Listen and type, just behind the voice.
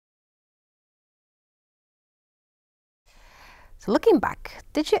So looking back,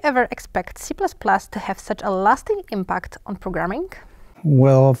 did you ever expect C++ to have such a lasting impact on programming?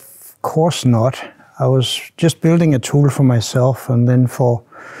 Well, of course not. I was just building a tool for myself and then for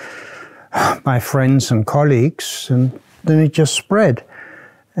my friends and colleagues, and then it just spread.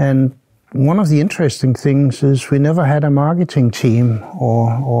 And one of the interesting things is we never had a marketing team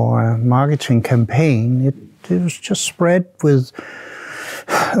or a marketing campaign. It was just spread with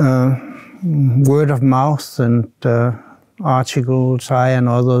word of mouth and articles I and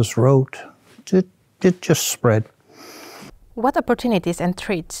others wrote. It just spread. What opportunities and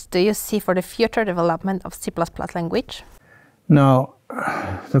threats do you see for the future development of C++ language? Now,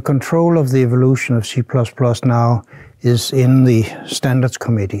 the control of the evolution of C++ now is in the Standards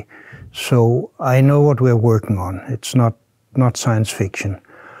Committee. So I know what we're working on. It's not science fiction.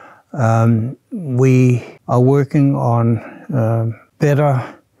 We are working on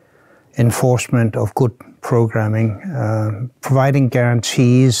better enforcement of good programming, providing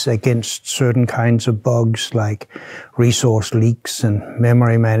guarantees against certain kinds of bugs like resource leaks and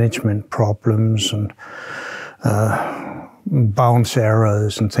memory management problems and bounce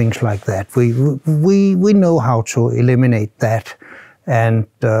errors and things like that. We know how to eliminate that and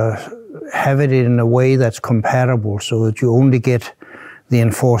have it in a way that's compatible so that you only get the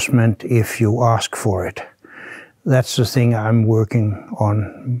enforcement if you ask for it. That's the thing I'm working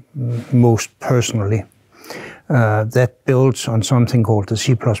on most personally. That builds on something called the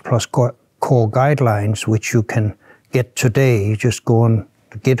C++ Core Guidelines, which you can get today. You just go on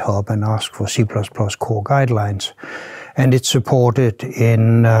GitHub and ask for C++ Core Guidelines. And it's supported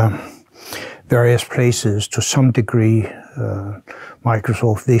in various places to some degree.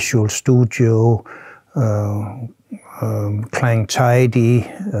 Microsoft Visual Studio, Clang Tidy,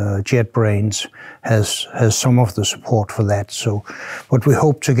 JetBrains has some of the support for that. So, but we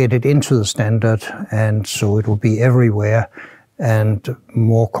hope to get it into the standard, and so it will be everywhere and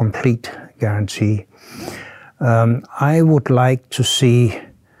more complete guarantee. I would like to see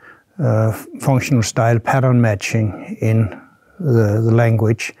functional style pattern matching in the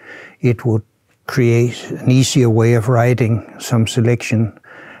language. It would create an easier way of writing some selection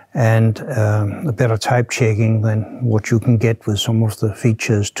and a better type checking than what you can get with some of the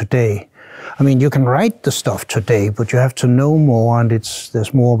features today. I mean, you can write the stuff today, but you have to know more, and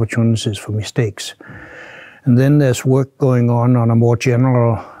there's more opportunities for mistakes. And then there's work going on a more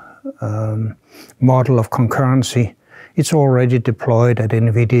general model of concurrency. It's already deployed at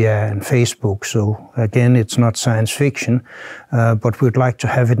NVIDIA and Facebook, so again, it's not science fiction, but we'd like to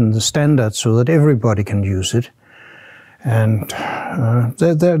have it in the standard so that everybody can use it. And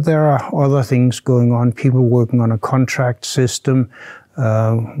there are other things going on, people working on a contract system.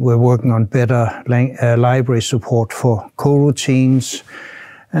 We're working on better library support for coroutines.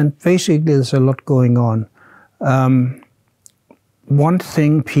 And basically, there's a lot going on. One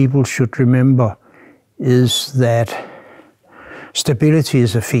thing people should remember is that stability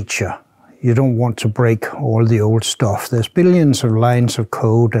is a feature. You don't want to break all the old stuff. There's billions of lines of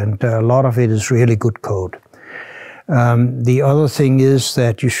code, and a lot of it is really good code. The other thing is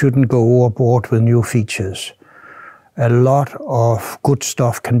that you shouldn't go overboard with new features. A lot of good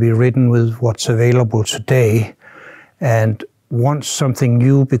stuff can be written with what's available today, and once something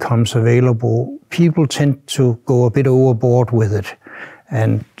new becomes available, people tend to go a bit overboard with it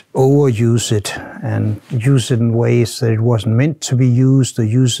and overuse it and use it in ways that it wasn't meant to be used, or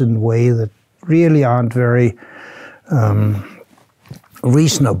use it in a way that really aren't very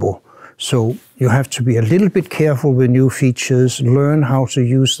reasonable. So you have to be a little bit careful with new features, learn how to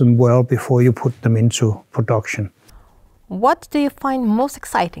use them well before you put them into production. What do you find most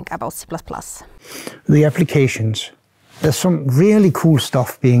exciting about C++? The applications. There's some really cool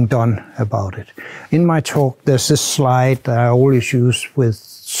stuff being done about it. In my talk, there's this slide that I always use with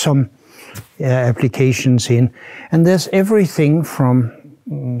some applications in, and there's everything from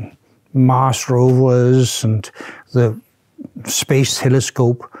Mars rovers and the Space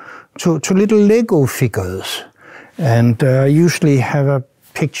Telescope to little Lego figures. And I usually have a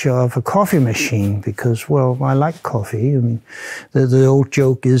picture of a coffee machine because, well, I like coffee. I mean, the old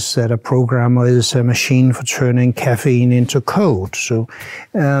joke is that a programmer is a machine for turning caffeine into code. So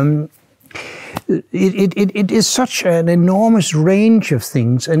it is such an enormous range of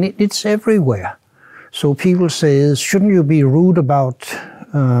things, and it's everywhere. So people say, shouldn't you be rude about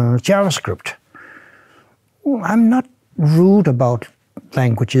JavaScript? Well, I'm not rude about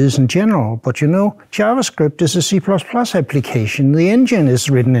languages in general, but you know, JavaScript is a C++ application. The engine is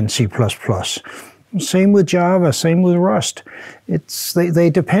written in C++. Same with Java, same with Rust. They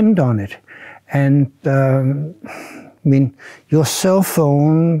depend on it. And I mean, your cell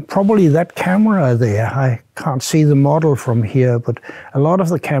phone, probably that camera there, I can't see the model from here, but a lot of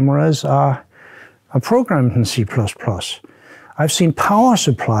the cameras are programmed in C++. I've seen power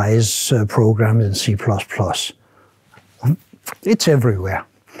supplies programmed in C++. It's everywhere.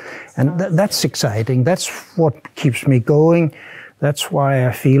 And that's exciting. That's what keeps me going. That's why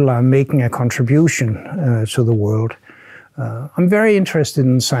I feel I'm making a contribution to the world. I'm very interested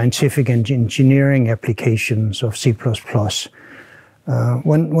in scientific and engineering applications of C++.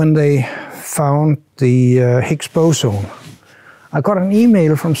 When they found the Higgs boson, I got an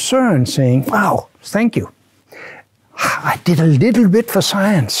email from CERN saying, wow, thank you. I did a little bit for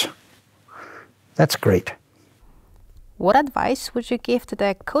science. That's great. What advice would you give to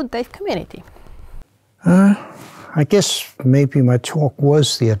the Code Dev community? I guess maybe my talk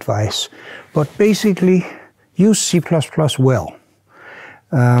was the advice, but basically use C++ well.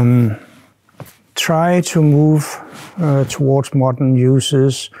 Try to move towards modern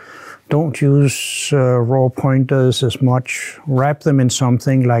uses. Don't use raw pointers as much. Wrap them in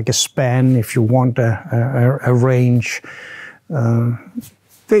something like a span if you want a range.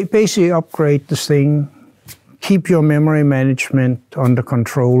 Basically upgrade this thing. Keep your memory management under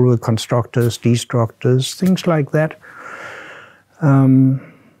control with constructors, destructors, things like that.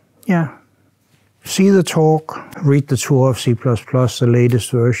 Yeah. See the talk, read the tour of C++, the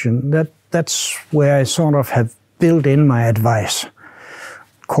latest version. That's where I sort of have built in my advice.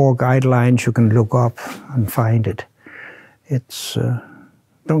 Core guidelines, you can look up and find it. It's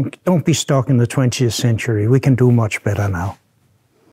don't be stuck in the 20th century. We can do much better now.